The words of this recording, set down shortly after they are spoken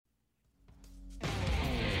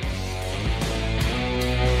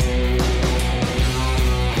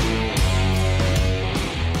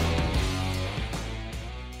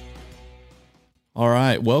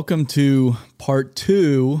right. Welcome to part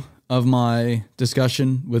 2 of my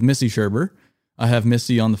discussion with Missy Sherber. I have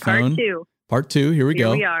Missy on the phone. Part two. Here we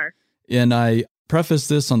go. Here we are. And I prefaced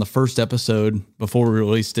this on the first episode before we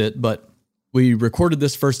released it, but we recorded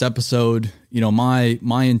this first episode. My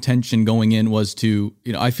intention going in was to,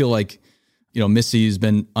 I feel like, Missy's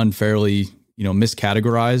been unfairly,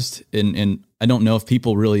 miscategorized. And I don't know if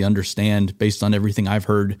people really understand, based on everything I've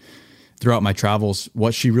heard throughout my travels,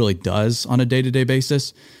 what she really does on a day-to-day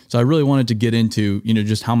basis. So I really wanted to get into,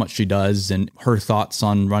 just how much she does and her thoughts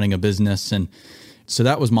on running a business. And so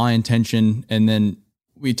that was my intention. And then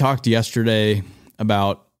we talked yesterday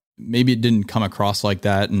about maybe it didn't come across like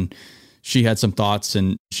that. And she had some thoughts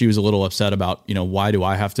and she was a little upset about, why do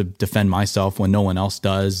I have to defend myself when no one else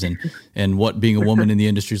does, and what being a woman in the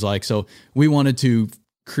industry is like. So we wanted to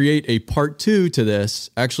create a part 2 to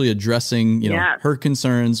this, actually addressing, her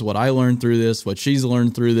concerns, what I learned through this, what she's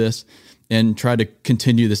learned through this, and try to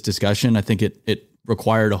continue this discussion. I think it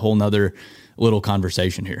required a whole nother little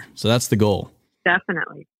conversation here. So that's the goal.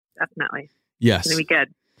 Definitely. Yes. It's going to be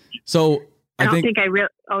good. So I don't think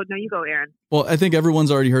oh, no, you go, Aaron. Well, I think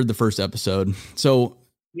everyone's already heard the first episode. So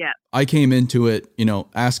yeah, I came into it,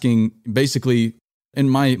 asking basically, and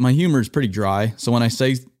my humor is pretty dry. So when I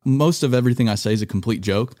say most of everything I say is a complete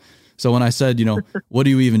joke. So when I said, what do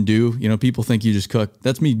you even do? People think you just cook.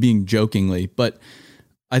 That's me being jokingly. But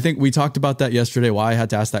I think we talked about that yesterday, why I had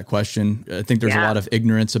to ask that question. I think there's a lot of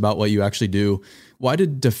ignorance about what you actually do. Why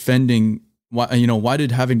did having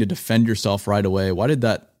to defend yourself right away, why did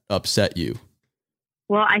that upset you?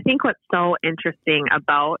 Well, I think what's so interesting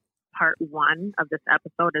about part 1 of this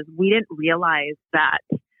episode is we didn't realize that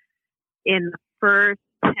in the first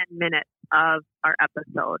 10 minutes of our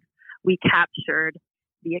episode, we captured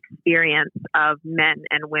the experience of men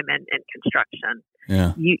and women in construction.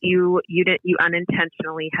 Yeah. You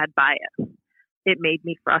unintentionally had bias. It made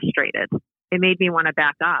me frustrated. It made me want to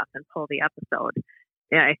back off and pull the episode.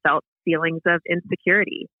 I felt feelings of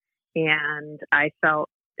insecurity, and I felt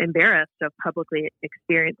embarrassed of publicly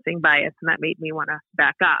experiencing bias, and that made me want to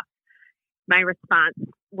back off. My response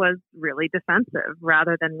was really defensive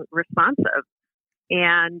rather than responsive.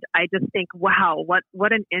 And I just think, wow,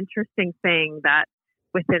 what an interesting thing that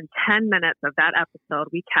within 10 minutes of that episode,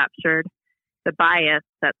 we captured the bias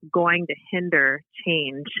that's going to hinder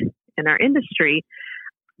change in our industry.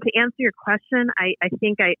 To answer your question, I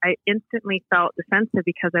think I instantly felt defensive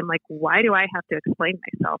because I'm like, why do I have to explain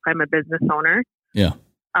myself? I'm a business owner. Yeah.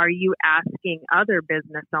 Are you asking other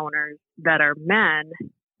business owners that are men,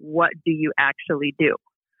 what do you actually do?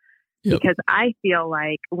 Yep. Because I feel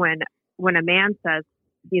like when a man says,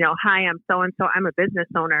 hi, I'm so-and-so, I'm a business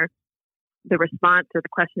owner, the response or the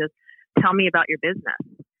question is, tell me about your business.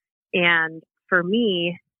 And for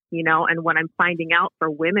me, and what I'm finding out for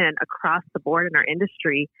women across the board in our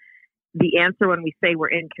industry, the answer when we say we're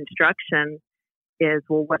in construction is,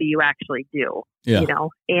 well, what do you actually do? Yeah.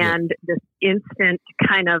 And this instant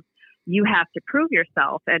kind of, you have to prove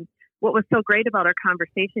yourself. And what was so great about our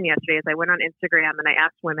conversation yesterday is I went on Instagram and I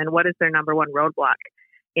asked women, what is their number one roadblock?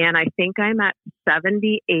 And I think I'm at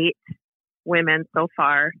 78 women so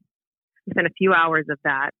far within a few hours of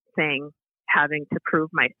that saying, having to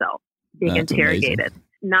prove myself, being That's interrogated. Amazing.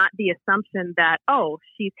 Not the assumption that, oh,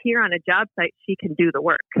 she's here on a job site, she can do the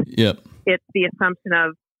work. Yep. It's the assumption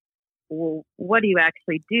of, well, what do you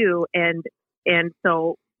actually do? And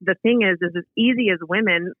so the thing is as easy as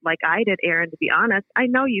women, like I did, Aaron, to be honest, I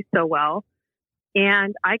know you so well.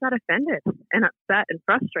 And I got offended and upset and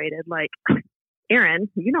frustrated. Like, Aaron,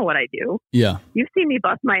 you know what I do. Yeah. You've seen me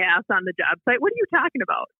bust my ass on the job site. What are you talking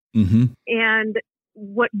about? Mm-hmm. And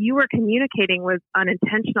what you were communicating was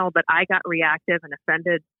unintentional, but I got reactive and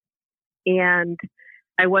offended. And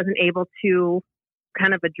I wasn't able to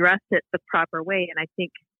kind of address it the proper way. And I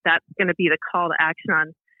think that's going to be the call to action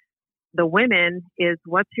on the women is,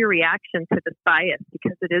 what's your reaction to this bias?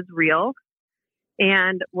 Because it is real.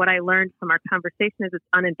 And what I learned from our conversation is it's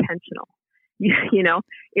unintentional.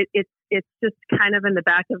 It's just kind of in the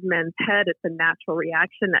back of men's head. It's a natural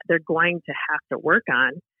reaction that they're going to have to work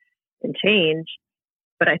on and change.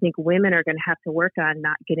 But I think women are going to have to work on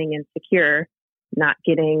not getting insecure, not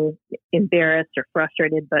getting embarrassed or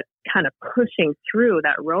frustrated, but kind of pushing through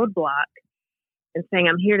that roadblock and saying,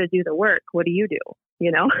 I'm here to do the work. What do you do?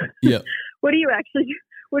 Yeah. What do you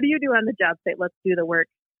do on the job site? Let's do the work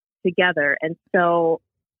together. And so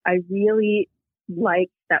I really like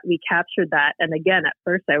that we captured that. And again, at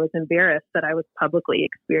first I was embarrassed that I was publicly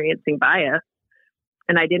experiencing bias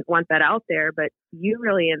and I didn't want that out there, but you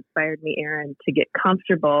really inspired me, Aaron, to get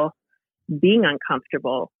comfortable being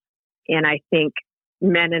uncomfortable. And I think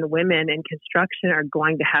men and women in construction are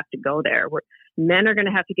going to have to go there. Men are going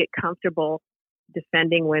to have to get comfortable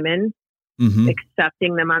defending women,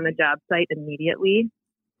 accepting them on the job site immediately.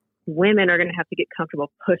 Women are going to have to get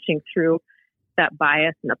comfortable pushing through that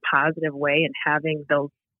bias in a positive way and having those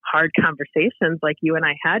hard conversations like you and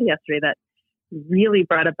I had yesterday that really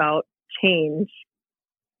brought about change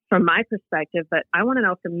from my perspective. But I want to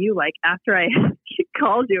know from you, like after I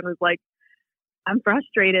called you and was like, I'm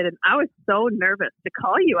frustrated, and I was so nervous to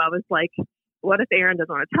call you. I was like, what if Aaron doesn't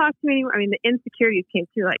want to talk to me anymore? I mean, the insecurities came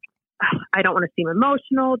through like, I don't want to seem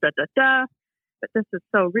emotional, but this is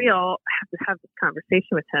so real. I have to have this conversation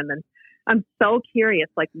with him. And I'm so curious,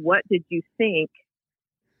 like, what did you think?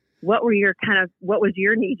 What was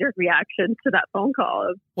your knee-jerk reaction to that phone call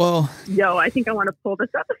of, well, yo, I think I want to pull this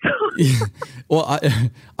episode? Well,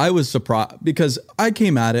 I was surprised because I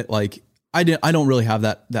came at it like I don't really have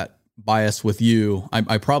that bias with you.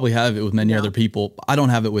 I probably have it with many other people. I don't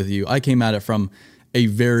have it with you. I came at it from a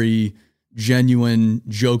very genuine,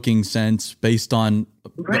 joking sense based on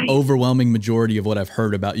the overwhelming majority of what I've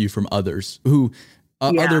heard about you from others who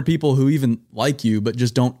other people who even like you, but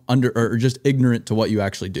just don't or just ignorant to what you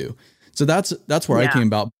actually do. So that's where I came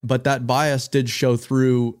about. But that bias did show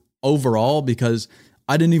through overall because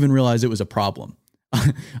I didn't even realize it was a problem.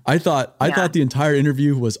 I thought the entire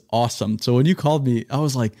interview was awesome. So when you called me, I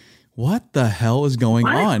was like, what the hell is going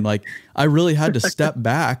on? Like, I really had to step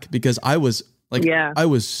back because I was like, I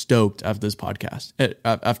was stoked after this podcast,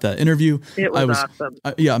 after that interview. It was awesome.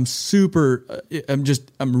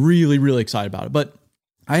 I'm really, really excited about it. But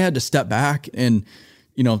I had to step back and,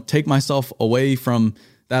 take myself away from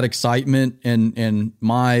that excitement and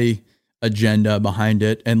my agenda behind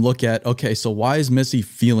it and look at, okay, so why is Missy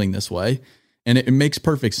feeling this way? And it makes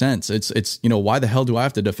perfect sense. It's why the hell do I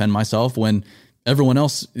have to defend myself when everyone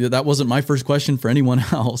else, that wasn't my first question for anyone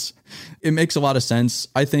else. It makes a lot of sense.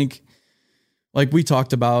 I think, like we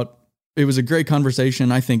talked about, it was a great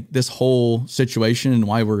conversation. I think this whole situation and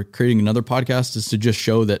why we're creating another podcast is to just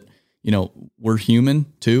show that, we're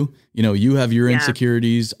human too. You have your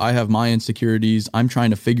insecurities. I have my insecurities. I'm trying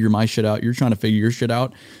to figure my shit out. You're trying to figure your shit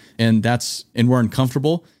out. And we're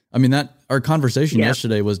uncomfortable. I mean, our conversation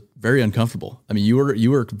yesterday was very uncomfortable. I mean, you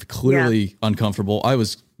were clearly uncomfortable. I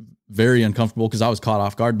was very uncomfortable because I was caught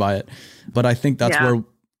off guard by it. But I think that's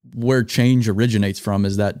where change originates from,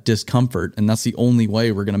 is that discomfort. And that's the only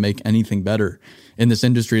way we're going to make anything better in this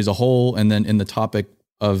industry as a whole. And then in the topic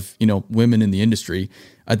of, women in the industry,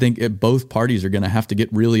 I think both parties are going to have to get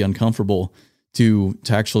really uncomfortable to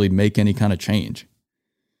actually make any kind of change.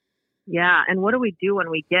 Yeah. And what do we do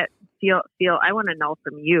when we feel, I want to know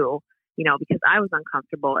from you, because I was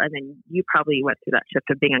uncomfortable and then you probably went through that shift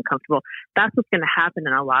of being uncomfortable. That's what's going to happen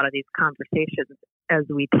in a lot of these conversations as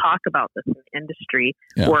we talk about this in the industry,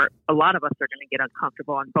 where a lot of us are going to get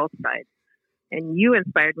uncomfortable on both sides. And you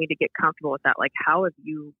inspired me to get comfortable with that. Like, how have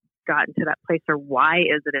you gotten to that place, or why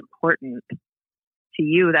is it important to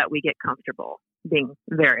you that we get comfortable being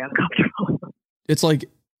very uncomfortable? It's like,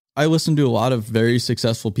 I listen to a lot of very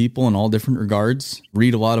successful people in all different regards,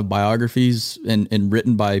 read a lot of biographies and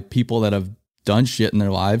written by people that have done shit in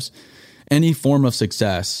their lives. Any form of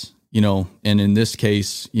success, and in this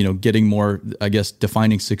case, getting more, I guess,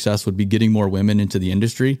 defining success would be getting more women into the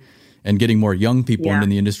industry and getting more young people into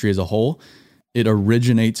the industry as a whole. It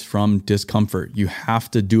originates from discomfort. You have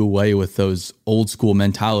to do away with those old school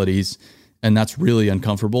mentalities, and that's really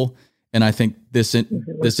uncomfortable. And I think this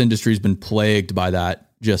industry has been plagued by that,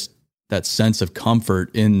 just that sense of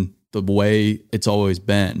comfort in the way it's always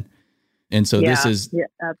been. And so this is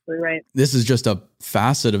absolutely right. This is just a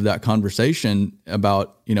facet of that conversation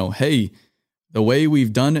about, hey, the way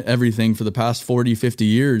we've done everything for the past 40, 50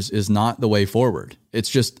 years is not the way forward. It's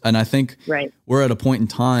just, and I think we're at a point in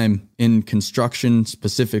time in construction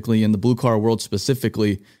specifically, in the blue collar world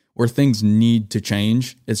specifically, where things need to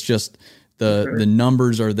change. It's just the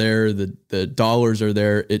numbers are there, the dollars are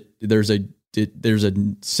there. There's a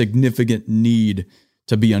significant need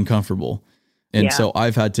to be uncomfortable. And so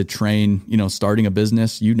I've had to train, starting a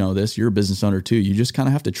business, this, you're a business owner too. You just kind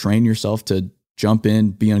of have to train yourself to jump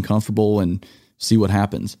in, be uncomfortable, and see what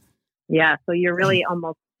happens. Yeah. So you're really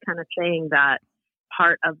almost kind of saying that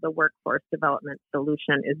part of the workforce development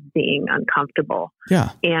solution is being uncomfortable. Yeah.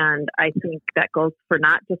 And I think that goes for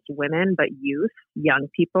not just women, but youth, young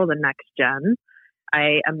people, the next gen.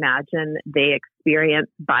 I imagine they experience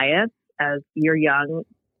bias as you're young.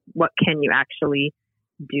 What can you actually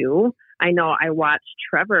do? I know I watched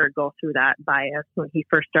Trevor go through that bias when he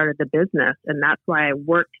first started the business. And that's why I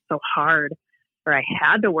worked so hard, or I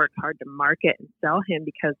had to work hard to market and sell him,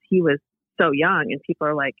 because he was so young and people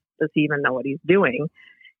are like, does he even know what he's doing?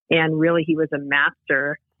 And really, he was a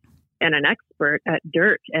master and an expert at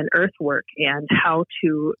dirt and earthwork and how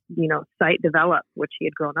to, site develop, which he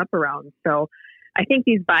had grown up around. So I think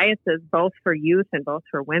these biases, both for youth and both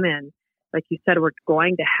for women, like you said, we're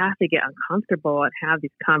going to have to get uncomfortable and have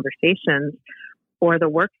these conversations, or the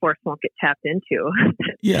workforce won't get tapped into.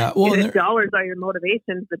 Yeah. Well, if dollars are your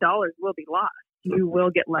motivations, the dollars will be lost. You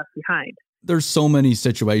will get left behind. There's so many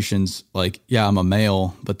situations like, yeah, I'm a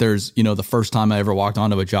male, but there's, the first time I ever walked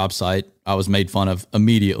onto a job site, I was made fun of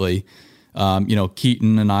immediately.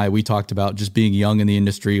 Keaton and I, we talked about just being young in the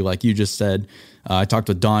industry. Like you just said, I talked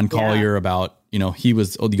with Don Collier about, he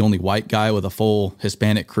was the only white guy with a full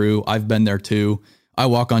Hispanic crew. I've been there too. I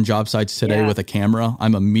walk on job sites today with a camera.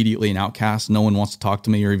 I'm immediately an outcast. No one wants to talk to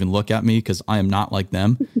me or even look at me because I am not like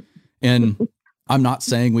them. And I'm not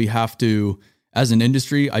saying we have to, as an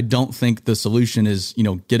industry, I don't think the solution is,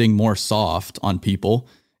 getting more soft on people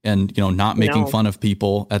and, not making fun of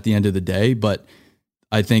people at the end of the day. But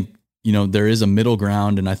I think, there is a middle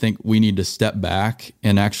ground, and I think we need to step back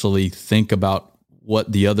and actually think about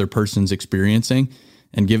what the other person's experiencing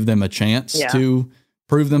and give them a chance to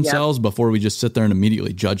prove themselves before we just sit there and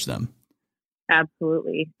immediately judge them.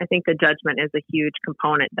 Absolutely. I think the judgment is a huge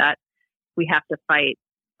component that we have to fight,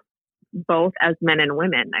 both as men and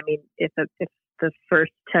women. I mean, if the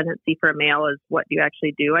first tendency for a male is what do you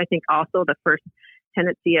actually do, I think also the first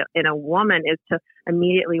tendency in a woman is to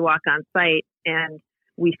immediately walk on site and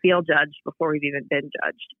we feel judged before we've even been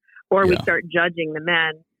judged. Or we start judging the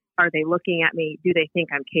men. Are they looking at me? Do they think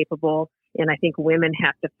I'm capable? And I think women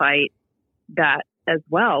have to fight that as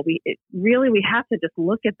well. We have to just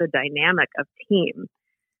look at the dynamic of team.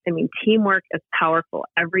 I mean, teamwork is powerful.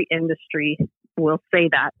 Every industry will say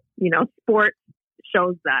that. Sport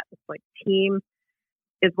shows that. It's like team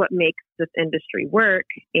is what makes this industry work,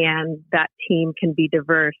 and that team can be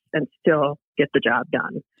diverse and still get the job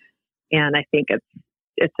done. And I think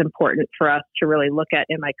it's important for us to really look at,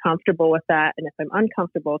 am I comfortable with that? And if I'm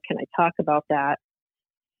uncomfortable, can I talk about that?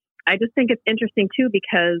 I just think it's interesting too,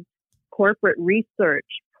 because corporate research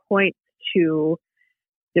points to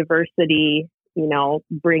diversity,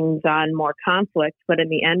 brings on more conflict, but in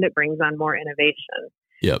the end, it brings on more innovation.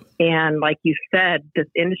 Yep. And like you said, this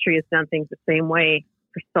industry has done things the same way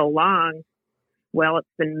for so long. Well, it's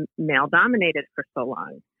been male dominated for so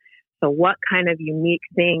long. So what kind of unique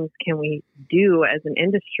things can we do as an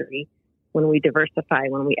industry when we diversify,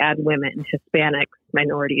 when we add women, Hispanics,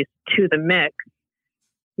 minorities to the mix?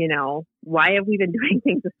 Why have we been doing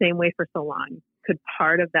things the same way for so long? Could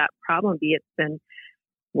part of that problem be it's been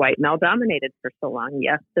white male dominated for so long?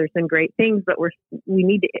 Yes, there's been great things, but we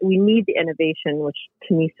need the innovation, which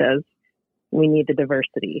to me says we need the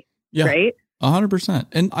diversity, right? 100%.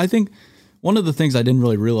 And I think one of the things I didn't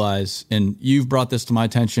really realize, and you've brought this to my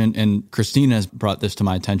attention, and Christina has brought this to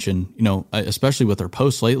my attention, especially with her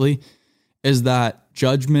posts lately, is that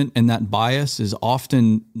judgment and that bias is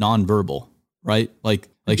often nonverbal, right? Like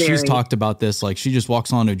she's talked about this, like she just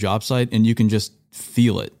walks onto a job site and you can just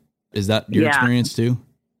feel it. Is that your experience too?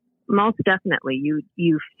 Most definitely.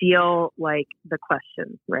 You feel like the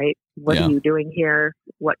questions, right? What are you doing here?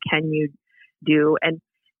 What can you do? And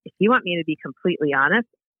if you want me to be completely honest,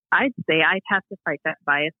 I'd say I have to fight that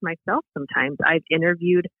bias myself sometimes. I've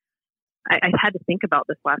interviewed, I had to think about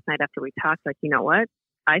this last night after we talked, like, you know what?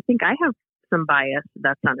 I think I have some bias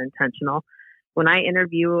that's unintentional. When I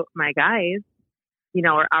interview my guys,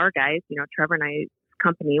 or our guys, Trevor and I's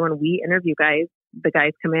company, when we interview guys, the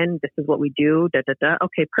guys come in, this is what we do,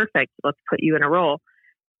 Okay, perfect. Let's put you in a role.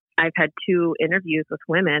 I've had 2 interviews with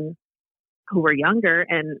women who were younger,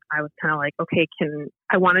 and I was kind of like, okay,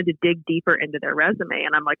 I wanted to dig deeper into their resume,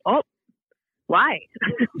 and I'm like, oh, why?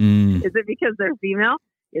 Is it because they're female?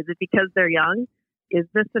 Is it because they're young? Is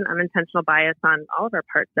this an unintentional bias on all of our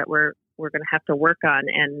parts that we're going to have to work on?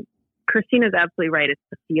 And Christina's absolutely right. It's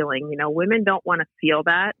the feeling. Women don't want to feel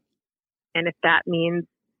that, and if that means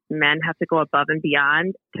men have to go above and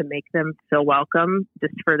beyond to make them feel welcome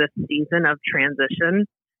just for this season of transition.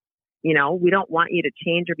 We don't want you to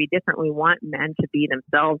change or be different. We want men to be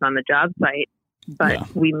themselves on the job site,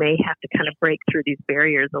 but we may have to kind of break through these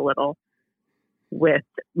barriers a little with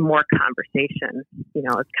more conversation, is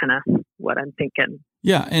kind of what I'm thinking.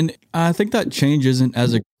 Yeah. And I think that change isn't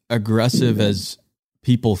as aggressive as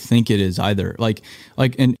people think it is either.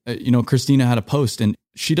 Christina had a post, and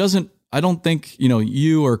she doesn't, I don't think,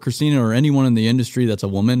 you or Christina or anyone in the industry that's a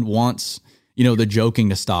woman wants, the joking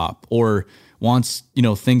to stop or wants,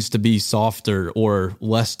 things to be softer or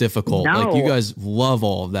less difficult. No. Like you guys love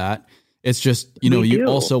all of that. It's just, you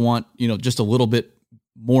also want, just a little bit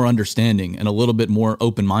more understanding and a little bit more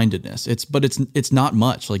open-mindedness. It's not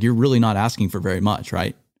much. Like you're really not asking for very much,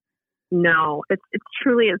 right? No, it's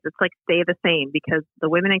truly is. It's like stay the same, because the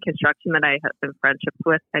women in construction that I have been friendships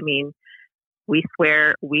with, I mean, we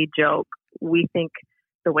swear, we joke, we think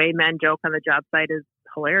the way men joke on the job site is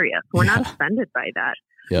hilarious. We're not offended by that.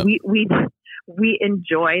 Yep. We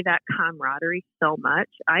enjoy that camaraderie so much.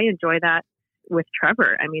 I enjoy that with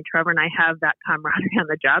Trevor. I mean, Trevor and I have that camaraderie on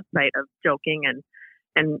the job site of joking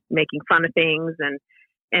and making fun of things,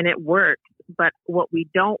 and it works. But what we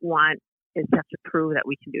don't want is to have to prove that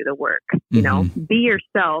we can do the work. You know, be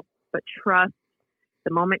yourself, but trust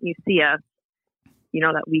the moment you see us, you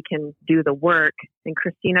know, that we can do the work. And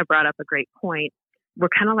Christina brought up a great point. We're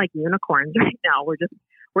kind of like unicorns right now.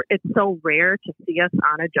 It's so rare to see us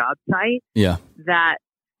on a job site that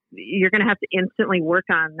you're going to have to instantly work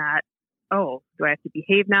on that. Oh, do I have to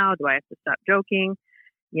behave now? Do I have to stop joking?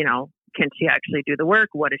 You know, can she actually do the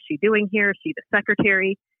work? What is she doing here? Is she the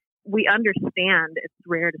secretary? We understand it's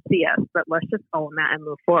rare to see us, but let's just own that and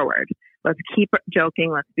move forward. Let's keep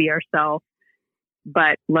joking. Let's be ourselves,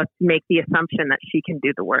 but let's make the assumption that she can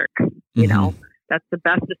do the work. You know, that's the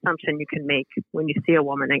best assumption you can make when you see a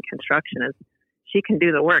woman in construction is she can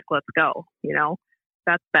do the work. Let's go. You know,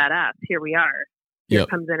 that's badass. Here we are. Here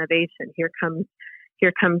comes innovation. Here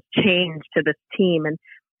comes change to this team. And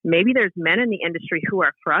maybe there's men in the industry who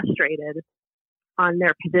are frustrated on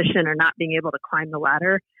their position or not being able to climb the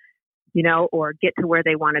ladder, you know, or get to where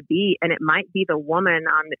they want to be. And it might be the woman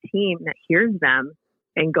on the team that hears them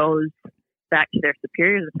and goes back to their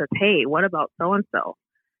superiors and says, hey, what about so-and-so?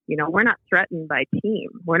 You know, we're not threatened by team.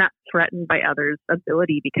 We're not threatened by others'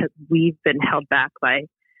 ability because we've been held back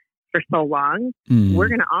for so long. We're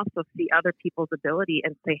going to also see other people's ability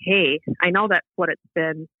and say, hey, I know that's what it's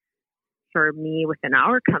been for me within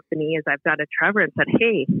our company is I've got to Trevor and said,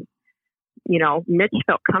 hey, you know, Mitch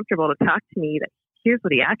felt comfortable to talk to me that here's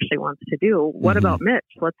what he actually wants to do. What about Mitch?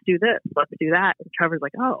 Let's do this. Let's do that. And Trevor's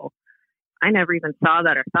like, oh, I never even saw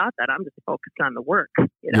that or thought that. I'm just focused on the work,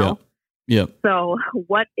 you know? Yeah. So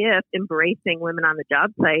what if embracing women on the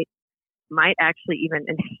job site might actually even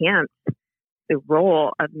enhance the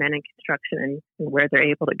role of men in construction and where they're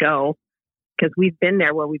able to go? Because we've been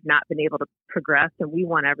there where we've not been able to progress, and we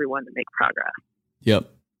want everyone to make progress. Yep.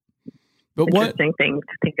 But interesting thing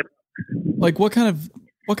to think of. Like what kind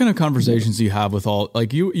of conversations do you have with all,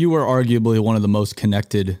 like you are arguably one of the most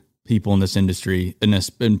connected people in this industry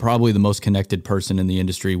and probably the most connected person in the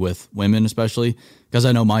industry with women, especially because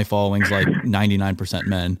I know my following's like 99%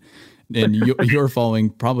 men and your following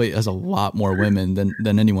probably has a lot more women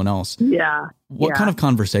than anyone else. Yeah. What kind of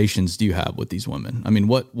conversations do you have with these women? I mean,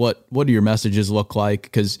 what do your messages look like?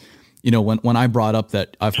 Cause you know, when I brought up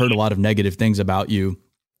that I've heard a lot of negative things about you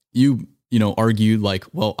argued like,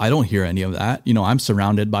 well, I don't hear any of that. You know, I'm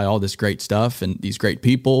surrounded by all this great stuff and these great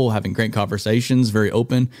people having great conversations, very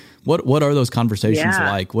open. What are those conversations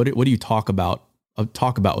like? What do you talk about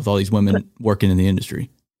with all these women working in the industry?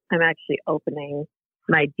 I'm actually opening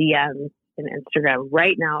my DMs in Instagram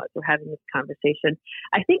right now as we're having this conversation.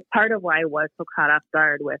 I think part of why I was so caught off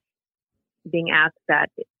guard with being asked that,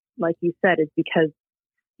 like you said, is because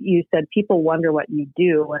you said people wonder what you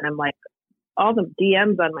do. And I'm like, all the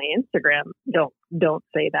DMs on my Instagram don't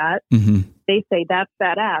say that. They say, that's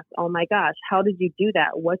badass. Oh my gosh, how did you do that?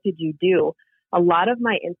 What did you do? A lot of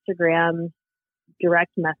my Instagram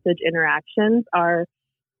direct message interactions are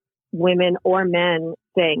women or men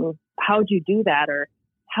saying, how'd you do that? Or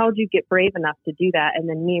how'd you get brave enough to do that? And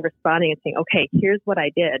then me responding and saying, okay, here's what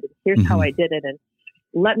I did. Here's how I did it. And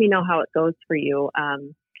let me know how it goes for you.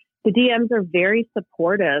 The DMs are very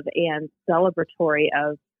supportive and celebratory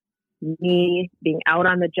of me being out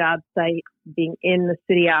on the job site, being in the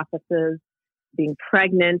city offices, being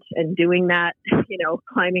pregnant and doing that, you know,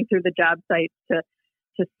 climbing through the job sites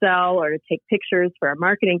to sell or to take pictures for our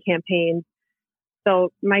marketing campaigns.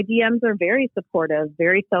 So my DMs are very supportive,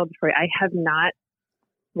 very celebratory. I have not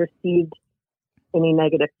received any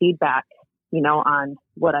negative feedback, you know, on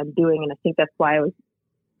what I'm doing. And I think that's why I was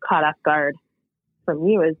caught off guard from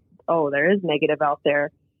you is, oh, there is negative out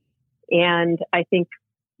there. And I think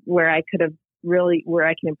where I can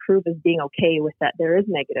improve is being okay with that. There is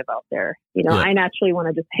negative out there. You know, I naturally want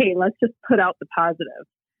to just, hey, let's just put out the positive.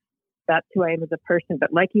 That's who I am as a person.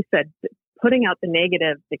 But like you said, putting out the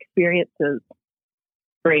negative experiences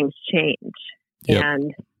brings change.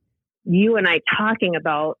 And you and I talking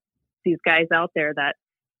about these guys out there that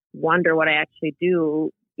wonder what I actually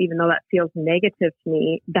do, even though that feels negative to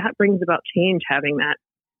me, that brings about change, having that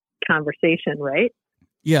conversation, right?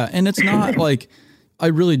 Yeah. And it's not like, I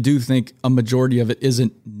really do think a majority of it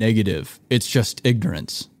isn't negative. It's just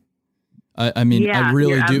ignorance. I mean, I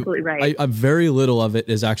really do. Right. I very little of it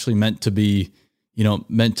is actually meant to be,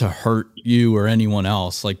 meant to hurt you or anyone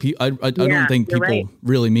else. Like, I don't think people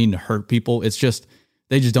really mean to hurt people. It's just,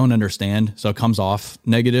 they just don't understand. So it comes off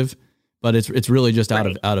negative, but it's really just out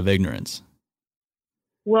of ignorance.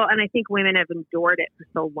 Well, and I think women have endured it for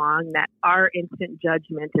so long that our instant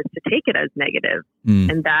judgment is to take it as negative.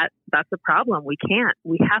 And that's a problem. We can't.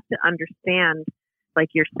 We have to understand, like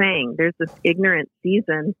you're saying, there's this ignorant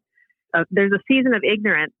season. There's a season of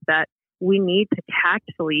ignorance that we need to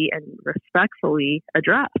tactfully and respectfully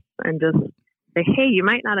address and just say, hey, you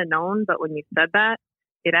might not have known, but when you said that,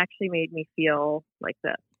 it actually made me feel like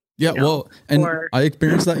this. Yeah, well, and I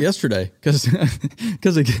experienced that yesterday because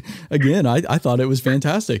again, I thought it was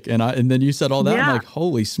fantastic, and then you said all that, I'm like,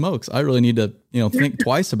 holy smokes, I really need to think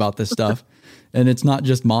twice about this stuff, and it's not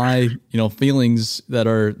just my feelings that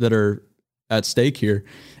are at stake here,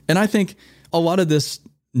 and I think a lot of this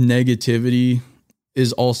negativity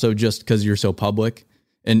is also just because you're so public,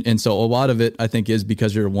 and so a lot of it I think is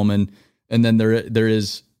because you're a woman, and then there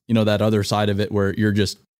is that other side of it where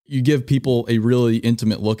you give people a really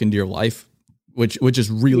intimate look into your life, which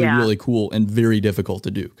is really, really cool and very difficult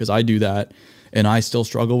to do. Cause I do that and I still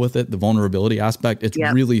struggle with it. The vulnerability aspect, it's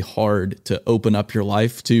really hard to open up your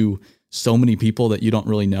life to so many people that you don't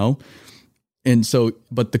really know. And so,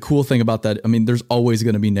 but the cool thing about that, I mean, there's always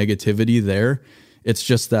going to be negativity there. It's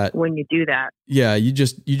just that when you do that, you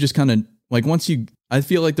just kind of like, I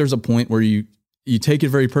feel like there's a point where you take it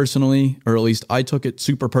very personally, or at least I took it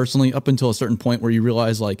super personally up until a certain point where you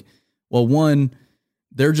realize like, well, one,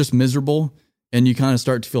 they're just miserable, and you kind of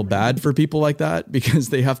start to feel bad for people like that because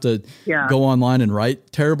they have to go online and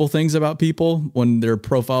write terrible things about people when their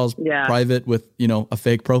profile's private with, a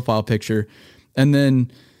fake profile picture. And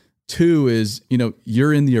then two is,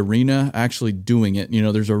 you're in the arena actually doing it.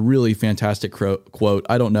 There's a really fantastic quote.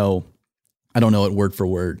 I don't know it word for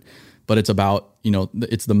word, but it's about,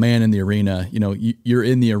 it's the man in the arena. You're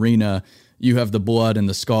in the arena, you have the blood and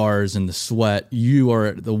the scars and the sweat. You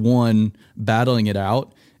are the one battling it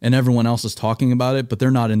out, and everyone else is talking about it, but they're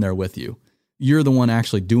not in there with you. You're the one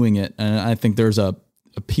actually doing it. And I think there's a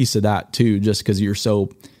piece of that too, just because you're so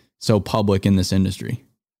public in this industry.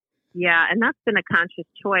 Yeah. And that's been a conscious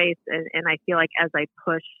choice. And I feel like as I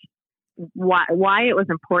push why it was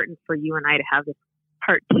important for you and I to have this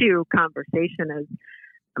part 2 conversation is,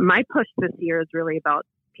 my push this year is really about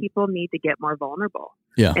people need to get more vulnerable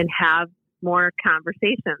and have more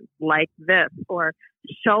conversations like this, or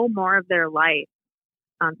show more of their life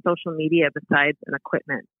on social media besides an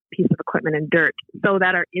piece of equipment and dirt, so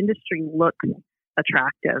that our industry looks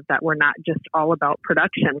attractive, that we're not just all about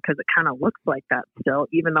production, because it kind of looks like that still,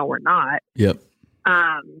 even though we're not. Yep.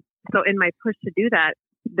 So in my push to do that,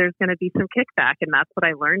 there's going to be some kickback. And that's what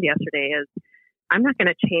I learned yesterday is I'm not going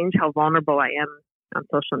to change how vulnerable I am on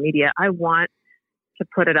social media. I want to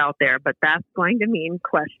put it out there, but that's going to mean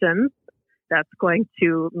questions. That's going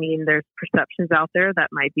to mean there's perceptions out there that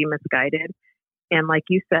might be misguided. And like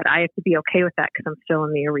you said, I have to be okay with that because I'm still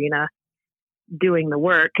in the arena doing the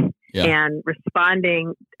work and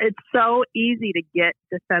responding. It's so easy to get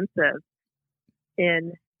defensive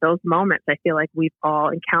in those moments. I feel like we've all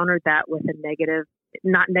encountered that with a negative,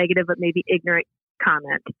 not negative, but maybe ignorant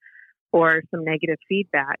comment or some negative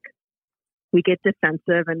feedback. We get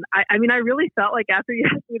defensive. And I mean, I really felt like after you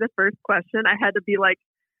asked me the first question, I had to be like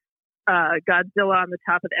Godzilla on the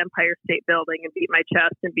top of the Empire State Building and beat my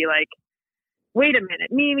chest and be like, wait a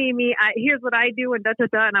minute, me, here's what I do and da, da,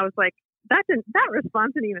 da. And I was like, that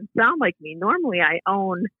response didn't even sound like me. Normally I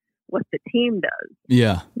own what the team does.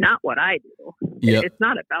 Yeah. Not what I do. Yep. It's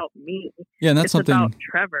not about me. Yeah. And that's it's something about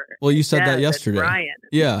Trevor. Well, you said that yesterday. Brian.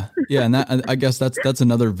 Yeah. Yeah. And that, I guess that's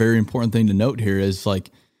another very important thing to note here is like,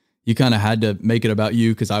 you kind of had to make it about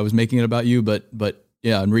you because I was making it about you, but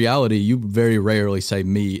yeah, in reality, you very rarely say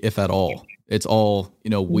me, if at all. It's all,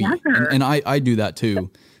 we. And I do that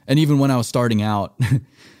too. And even when I was starting out,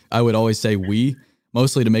 I would always say we,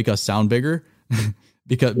 mostly to make us sound bigger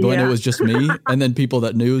because when it was just me, and then people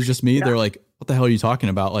that knew it was just me, they're like, what the hell are you talking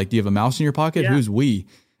about? Like, do you have a mouse in your pocket? Who's we?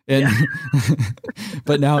 And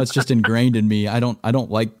but now it's just ingrained in me. I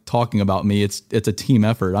don't like talking about me. It's a team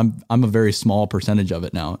effort. I'm a very small percentage of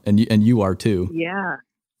it now, and you are too.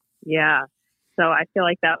 Yeah. So I feel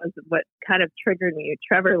like that was what kind of triggered me.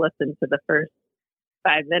 Trevor listened to the first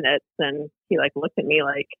 5 minutes, and he like looked at me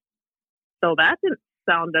like, so that didn't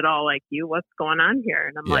sound at all like you. What's going on here?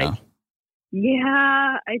 And I'm like,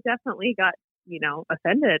 yeah, I definitely got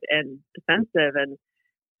offended and defensive, and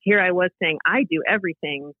here I was saying I do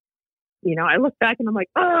everything. I look back and I'm like,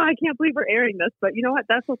 oh, I can't believe we're airing this. But you know what?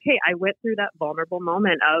 That's okay. I went through that vulnerable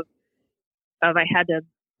moment of I had to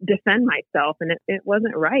defend myself. And it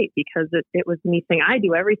wasn't right because it was me saying, I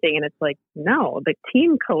do everything. And it's like, no, the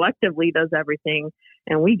team collectively does everything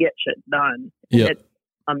and we get shit done. Yep. It's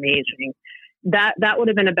amazing. That would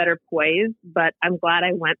have been a better poise, but I'm glad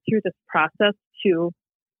I went through this process to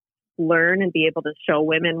learn and be able to show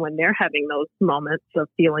women when they're having those moments of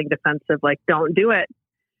feeling defensive, like, don't do it.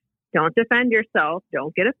 Don't defend yourself.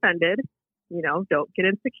 Don't get offended. Don't get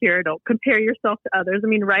insecure. Don't compare yourself to others. I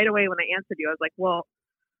mean, right away when I answered you, I was like, well,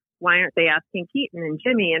 why aren't they asking Keaton and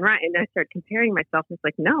Jimmy and Ryan? And I started comparing myself. It's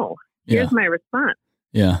like, no, here's my response.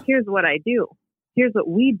 Yeah. Here's what I do. Here's what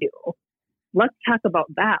we do. Let's talk about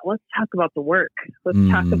that. Let's talk about the work. Let's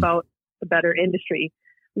talk about a better industry,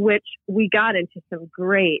 which we got into some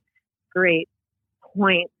great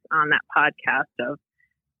points on that podcast of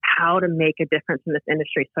how to make a difference in this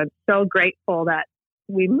industry. So I'm so grateful that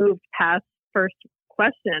we moved past first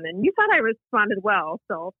question and you thought I responded well.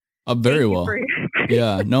 So very well.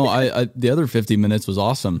 Yeah. No, I the other 50 minutes was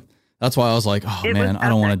awesome. That's why I was like, oh man, I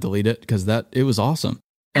don't want to delete it because it was awesome.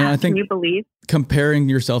 And I think can you believe comparing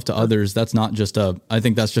yourself to others, that's not just I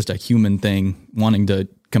think that's just a human thing, wanting to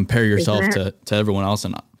compare yourself to everyone else.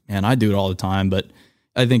 And man, I do it all the time, but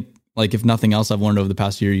I think like if nothing else I've learned over the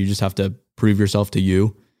past year, you just have to prove yourself to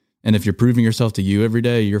you. And if you're proving yourself to you every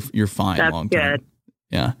day, you're fine. That's long good. term.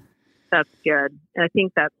 Yeah. That's good. And I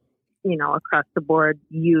think that's, across the board,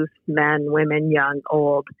 youth, men, women, young,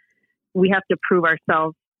 old, we have to prove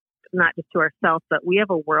ourselves, not just to ourselves, but we have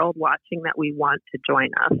a world watching that we want to join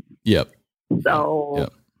us. Yep. So,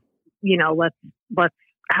 let's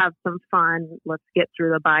have some fun. Let's get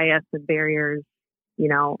through the bias and barriers,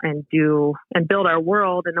 and build our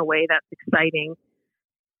world in a way that's exciting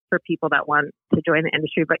for people that want to join the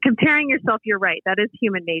industry. But comparing yourself, you're right. That is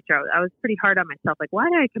human nature. I was pretty hard on myself. Like, why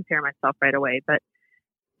did I compare myself right away? But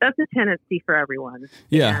that's a tendency for everyone.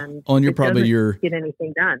 Yeah. And you're probably get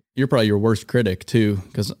anything done. You're probably your worst critic too.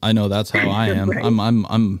 Cause I know that's how I am. Right.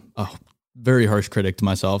 I'm a very harsh critic to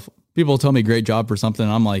myself. People tell me great job for something.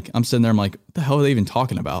 And I'm sitting there. I'm like, what the hell are they even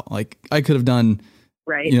talking about? Like I could have done,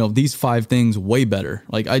 these 5 things way better.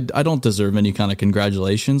 Like I don't deserve any kind of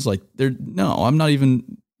congratulations. Like I'm not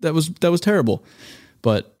even, that was terrible.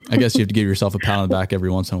 But I guess you have to give yourself a pat on the back every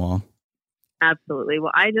once in a while. Absolutely.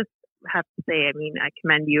 Well, I just have to say, I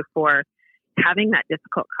commend you for having that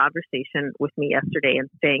difficult conversation with me yesterday and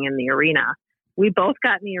staying in the arena. We both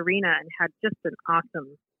got in the arena and had just an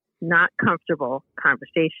awesome, not comfortable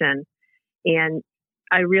conversation. And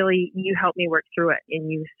you helped me work through it.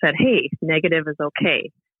 And you said, hey, negative is okay.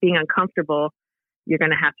 Being uncomfortable, you're going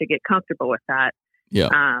to have to get comfortable with that. Yeah.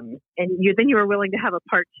 And you were willing to have a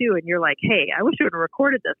part 2 and you're like, hey, I wish we would have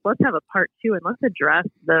recorded this. Let's have a part 2 and let's address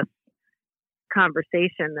this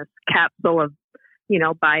conversation, this capsule of,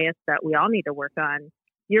 bias that we all need to work on.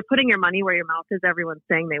 You're putting your money where your mouth is. Everyone's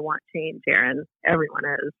saying they want change, Aaron. Everyone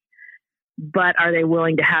is. But are they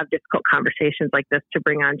willing to have difficult conversations like this to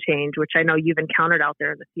bring on change, which I know you've encountered out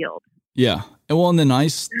there in the field? Yeah. And the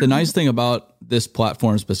nice thing about this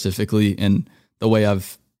platform specifically and the way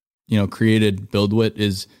I've, created BuildWit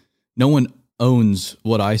is no one owns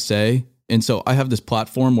what I say. And so I have this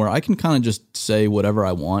platform where I can kind of just say whatever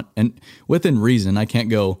I want and within reason. I can't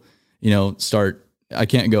go, start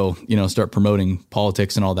promoting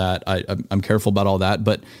politics and all that. I'm careful about all that,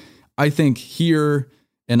 but I think here,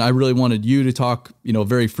 and I really wanted you to talk,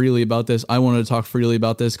 very freely about this. I wanted to talk freely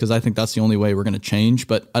about this because I think that's the only way we're going to change,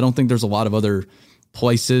 but I don't think there's a lot of other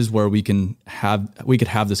places where we could have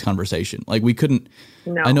this conversation. Like we couldn't,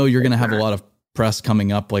 I know you're going to have a lot of press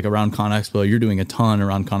coming up, like around ConExpo. You're doing a ton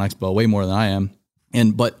around ConExpo, way more than I am.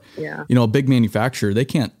 But a big manufacturer,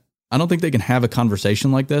 I don't think they can have a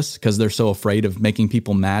conversation like this because they're so afraid of making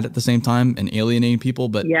people mad at the same time and alienating people.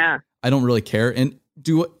 But I don't really care. And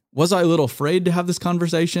was I a little afraid to have this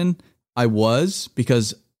conversation? I was,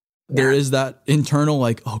 because there is that internal,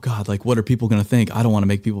 like, oh God, like what are people going to think? I don't want to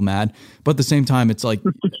make people mad. But at the same time, it's like,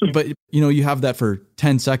 but you have that for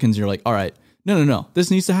 10 seconds. You're like, all right, no,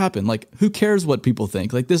 this needs to happen. Like, who cares what people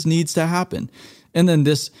think? Like, this needs to happen. And then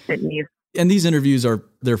these interviews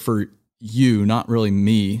they're for you, not really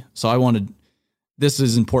me. So this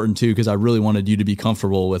is important too, because I really wanted you to be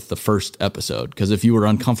comfortable with the first episode. Because if you were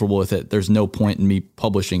uncomfortable with it, there's no point in me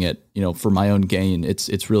publishing it, for my own gain.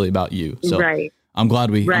 It's really about you. So I'm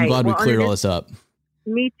glad we cleared all this up.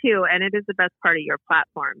 Me too. And it is the best part of your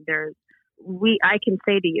platform. I can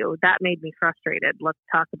say to you, that made me frustrated. Let's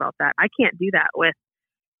talk about that. I can't do that with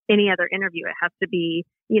any other interview. It has to be,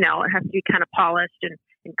 kind of polished and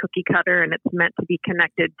cookie cutter, and it's meant to be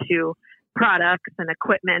connected to products and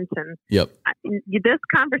equipment. And this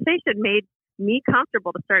conversation made me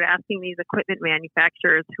comfortable to start asking these equipment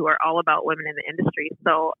manufacturers who are all about women in the industry.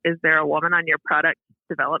 So is there a woman on your product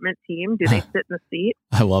development team? Do they sit in the seat?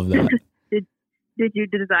 I love that. Did you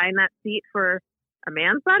design that seat for a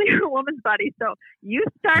man's body or a woman's body? So you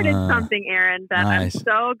started something, Aaron, that nice. I'm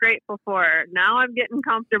so grateful for. Now I'm getting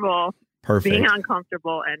comfortable being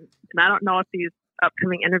uncomfortable. And I don't know if these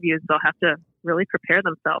upcoming interviews, they'll have to really prepare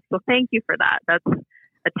themselves. So thank you for that. That's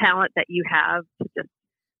a talent that you have to just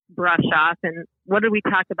brush off. And what did we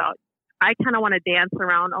talk about? I kind of want to dance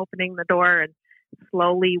around opening the door and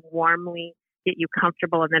slowly, warmly get you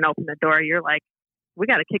comfortable and then open the door. You're like, we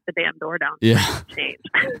got to kick the damn door down. Yeah. Change.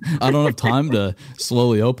 I don't have time to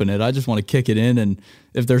slowly open it. I just want to kick it in. And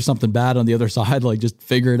if there's something bad on the other side, like just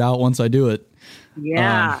figure it out once I do it.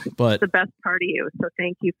 Yeah. But it's the best part of you. So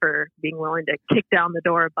thank you for being willing to kick down the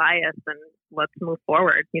door of bias and let's move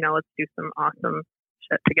forward. Let's do some awesome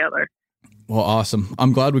shit together. Well, awesome.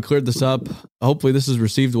 I'm glad we cleared this up. Hopefully this is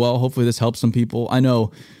received well. Hopefully this helps some people. I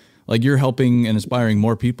know like you're helping and inspiring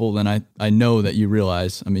more people than I know that you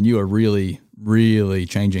realize. I mean, you are really, really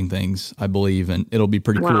changing things, I believe, and it'll be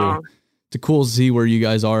pretty cool. It's cool to see where you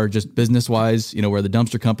guys are just business wise, where the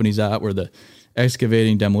dumpster company's at, where the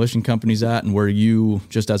excavating demolition company's at, and where you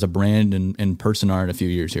just as a brand and person are in a few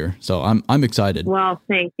years here. So I'm excited. Well,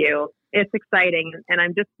 thank you. It's exciting. And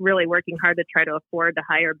I'm just really working hard to try to afford to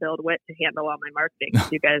hire Build Wit to handle all my marketing.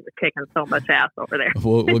 You guys are kicking so much ass over there.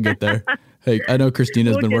 We'll get there. Hey, I know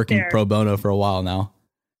Christina's been working pro bono for a while now.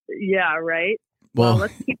 Yeah, right. Well,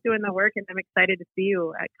 let's keep doing the work, and I'm excited to see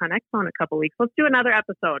you at ConExpo in a couple of weeks. Let's do another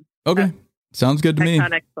episode. Okay. Sounds good to me.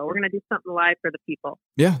 ConExpo. We're going to do something live for the people.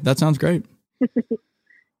 Yeah, that sounds great.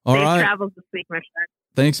 All right. Safe travels this week, my friend.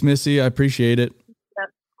 Thanks, Missy. I appreciate it. Yep.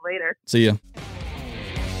 Later. See ya.